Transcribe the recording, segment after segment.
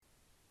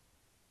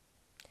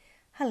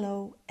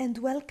Hello and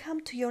welcome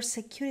to your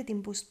Security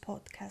Boost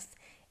podcast,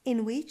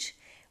 in which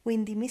we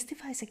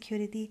demystify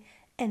security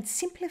and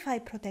simplify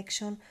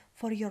protection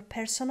for your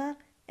personal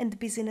and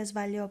business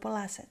valuable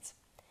assets.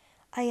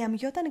 I am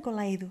Yota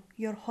Nikolaidou,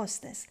 your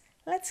hostess.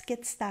 Let's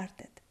get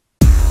started.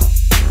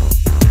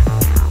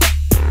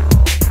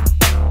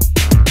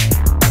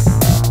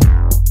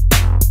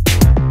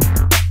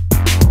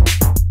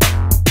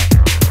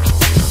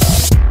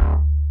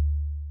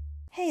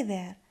 Hey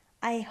there,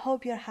 I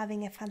hope you're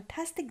having a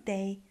fantastic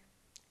day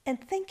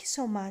and thank you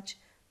so much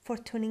for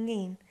tuning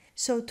in.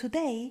 So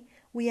today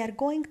we are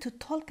going to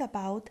talk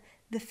about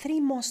the three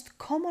most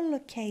common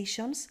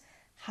locations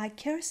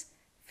hackers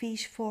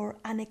phish for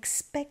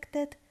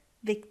unexpected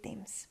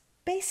victims.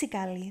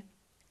 Basically,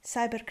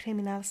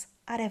 cybercriminals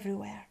are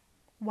everywhere.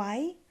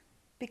 Why?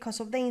 Because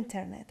of the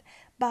internet.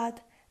 But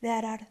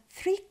there are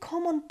three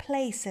common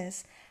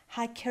places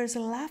hackers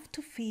love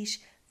to phish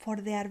for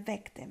their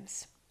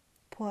victims.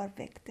 Poor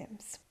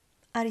victims.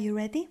 Are you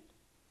ready?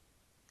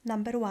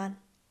 Number 1.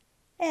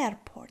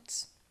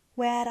 Airports,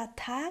 where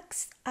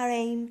attacks are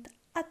aimed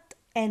at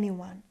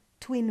anyone,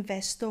 to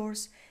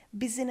investors,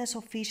 business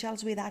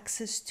officials with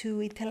access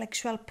to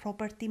intellectual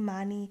property,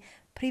 money,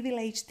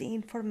 privileged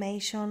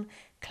information,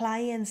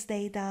 clients'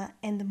 data,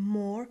 and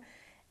more,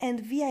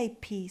 and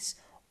VIPs,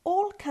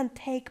 all can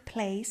take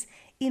place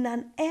in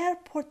an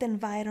airport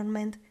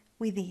environment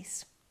with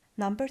ease.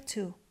 Number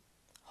 2.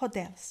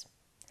 Hotels.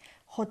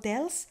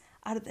 Hotels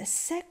are the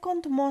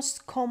second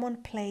most common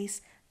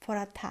place for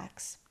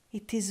attacks.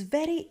 It is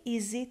very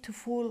easy to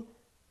fool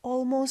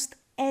almost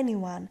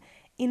anyone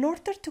in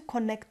order to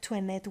connect to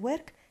a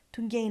network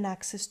to gain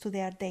access to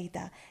their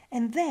data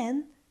and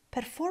then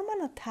perform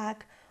an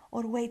attack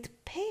or wait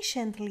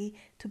patiently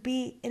to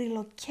be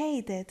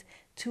relocated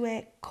to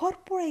a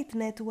corporate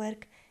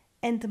network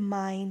and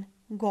mine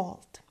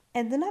gold.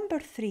 And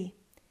number 3,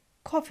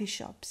 coffee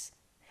shops.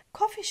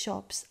 Coffee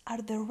shops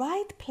are the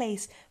right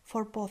place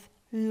for both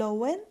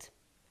low-end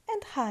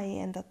and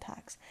high-end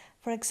attacks.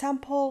 For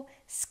example,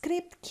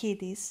 script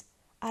kiddies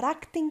are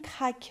acting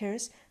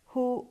hackers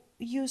who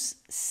use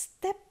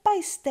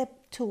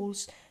step-by-step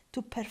tools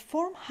to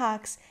perform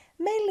hacks,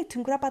 mainly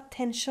to grab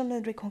attention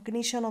and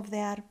recognition of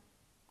their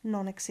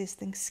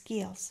non-existing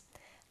skills.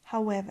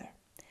 However,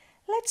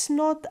 let's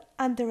not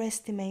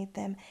underestimate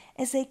them,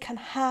 as they can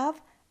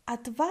have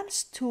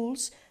advanced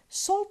tools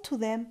sold to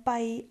them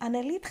by an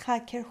elite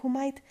hacker who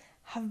might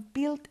have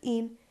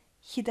built-in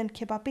hidden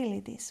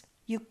capabilities.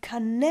 You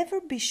can never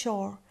be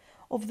sure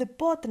of the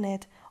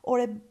botnet or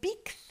a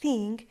big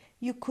thing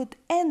you could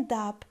end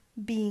up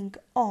being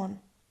on.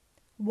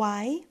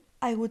 Why?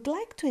 I would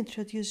like to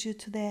introduce you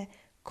to the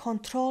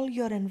control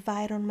your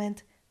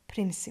environment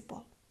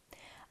principle.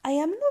 I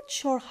am not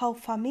sure how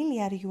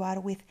familiar you are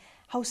with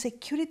how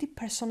security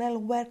personnel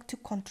work to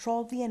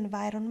control the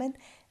environment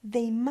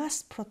they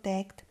must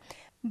protect,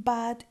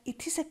 but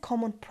it is a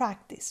common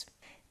practice.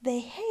 They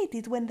hate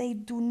it when they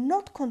do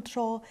not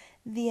control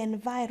the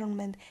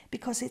environment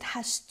because it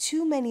has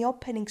too many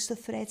openings to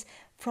threats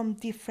from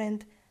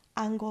different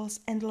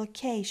angles and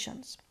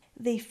locations.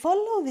 They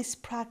follow this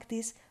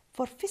practice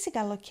for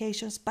physical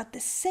locations, but the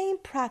same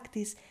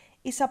practice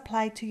is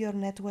applied to your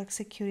network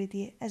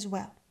security as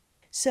well.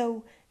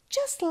 So,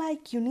 just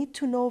like you need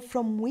to know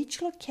from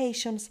which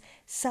locations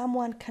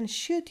someone can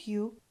shoot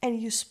you and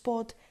you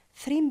spot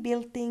 3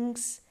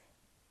 buildings,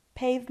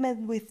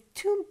 pavement with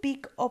 2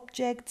 big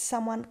objects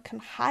someone can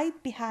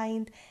hide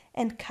behind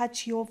and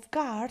catch you off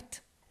guard,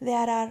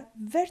 there are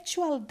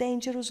virtual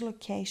dangerous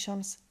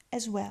locations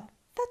as well.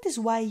 That is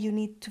why you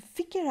need to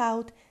figure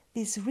out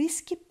these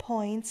risky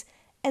points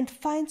and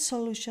find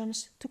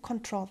solutions to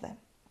control them.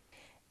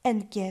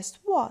 And guess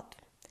what?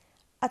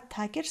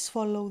 Attackers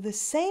follow the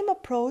same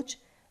approach,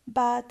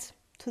 but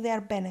to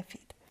their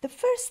benefit. The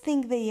first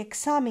thing they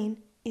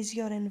examine is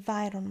your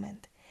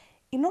environment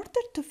in order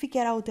to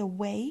figure out a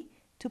way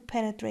to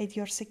penetrate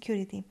your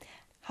security.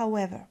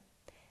 However,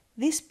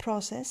 this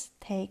process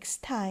takes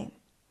time.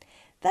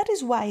 That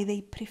is why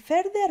they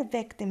prefer their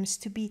victims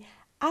to be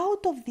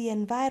out of the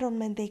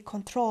environment they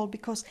control,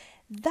 because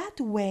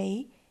that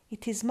way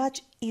it is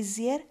much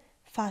easier,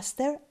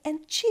 faster,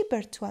 and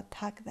cheaper to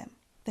attack them.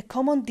 The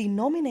common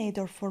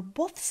denominator for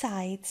both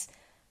sides,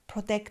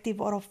 protective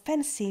or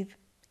offensive,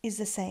 is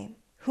the same.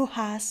 Who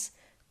has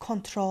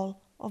control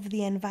of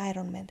the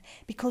environment?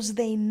 Because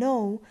they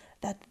know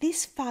that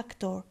this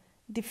factor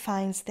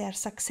defines their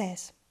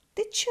success.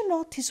 Did you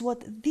notice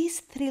what these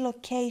 3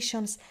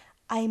 locations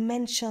I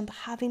mentioned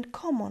have in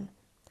common?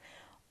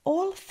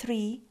 All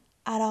 3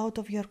 are out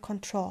of your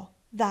control.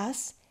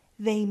 Thus,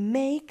 they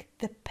make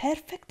the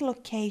perfect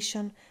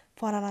location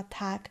for an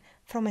attack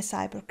from a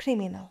cyber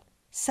criminal.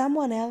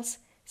 Someone else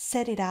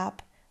set it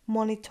up,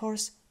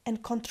 monitors,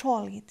 and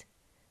control it.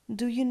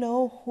 Do you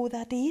know who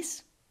that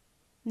is?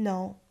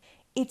 No,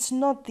 it's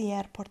not the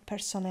airport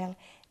personnel,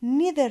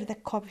 neither the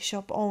coffee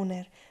shop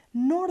owner,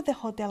 nor the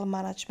hotel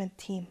management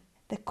team.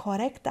 The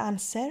correct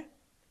answer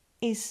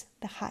is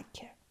the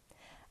hacker.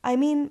 I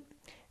mean,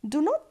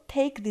 do not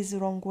take this the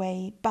wrong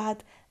way,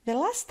 but the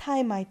last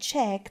time I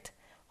checked,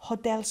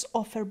 Hotels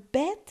offer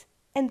bed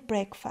and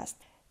breakfast.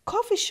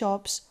 Coffee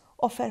shops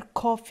offer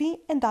coffee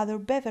and other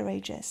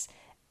beverages.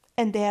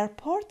 And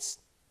airports,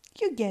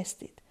 you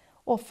guessed it,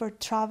 offer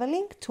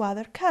traveling to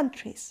other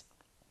countries.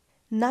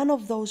 None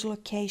of those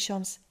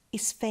locations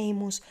is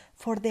famous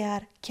for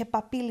their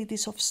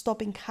capabilities of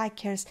stopping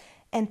hackers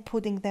and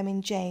putting them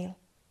in jail.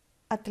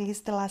 At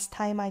least the last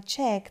time I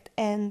checked,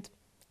 and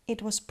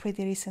it was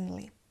pretty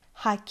recently.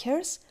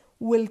 Hackers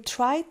will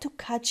try to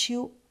catch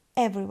you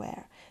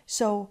everywhere,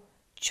 so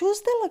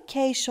choose the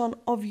location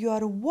of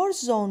your war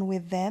zone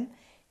with them,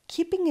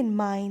 keeping in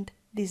mind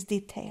this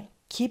detail.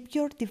 Keep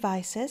your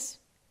devices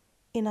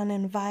in an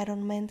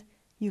environment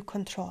you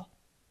control.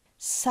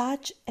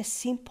 Such a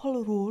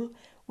simple rule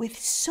with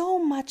so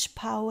much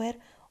power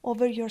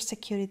over your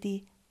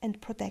security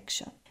and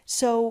protection.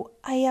 So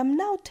I am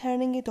now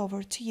turning it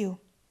over to you.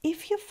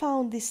 If you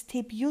found this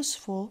tip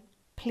useful,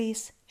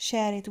 please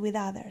share it with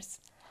others.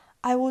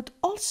 I would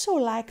also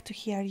like to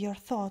hear your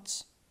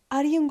thoughts.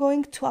 Are you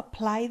going to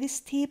apply this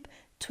tip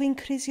to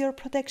increase your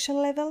protection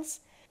levels?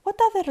 What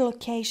other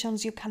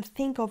locations you can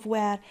think of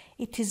where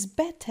it is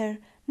better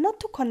not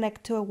to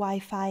connect to a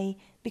Wi-Fi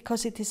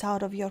because it is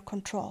out of your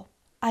control?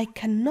 I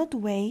cannot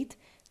wait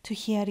to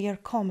hear your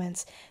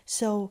comments,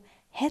 so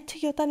head to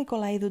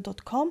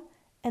yotanikolaidou.com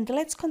and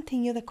let's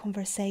continue the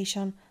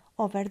conversation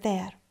over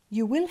there.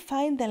 You will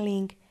find the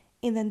link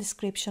in the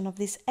description of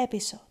this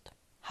episode.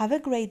 Have a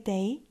great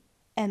day,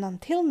 and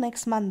until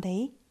next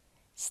Monday,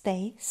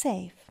 stay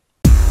safe.